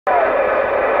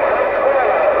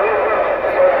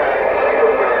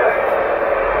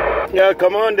Yeah,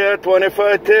 come on there,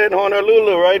 2510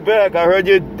 Honolulu, right back. I heard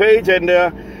your page in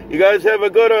there. You guys have a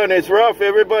good one. It's rough.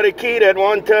 Everybody keyed at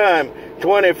one time.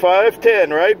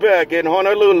 2510, right back in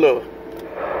Honolulu.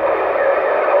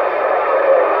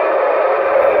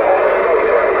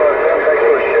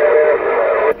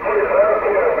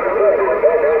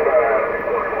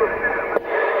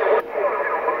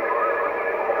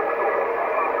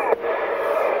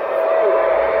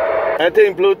 I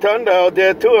think Blue Thunder out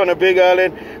there too on the Big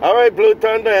Island. All right, Blue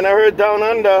Thunder, and I heard Down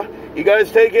Under. You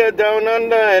guys take care Down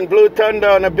Under and Blue Thunder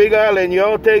on the Big Island. You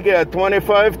all take care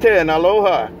 2510.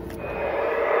 Aloha.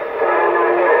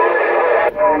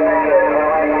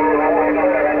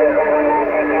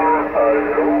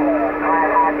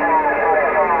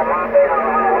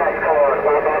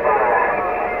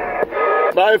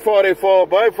 Bye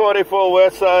 44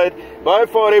 West Side. Bye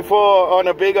 44 on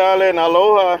the Big Island.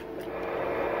 Aloha.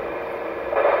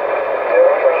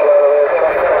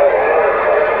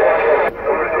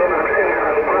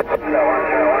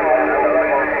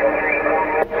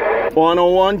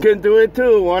 "101 can do it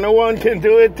too. 101 can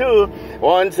do it too.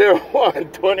 101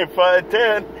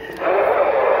 2510.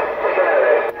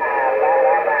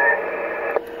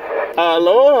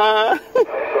 Aloha."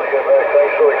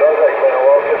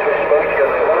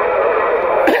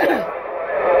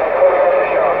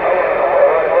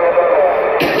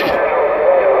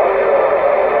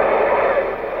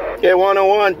 Yeah,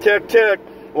 101, check.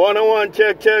 101,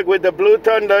 check with the Blue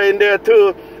Thunder in there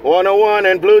too. 101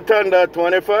 and Blue Thunder,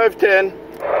 2510.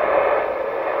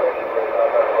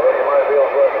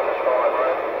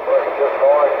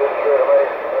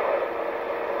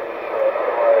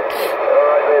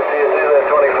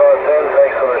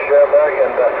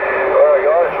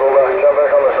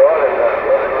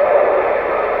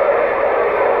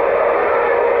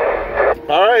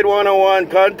 All right, 101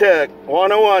 contact.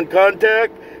 101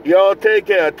 contact. Y'all take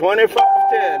care.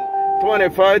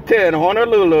 2510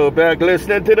 Honolulu. Back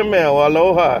listening to the mail.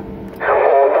 Aloha.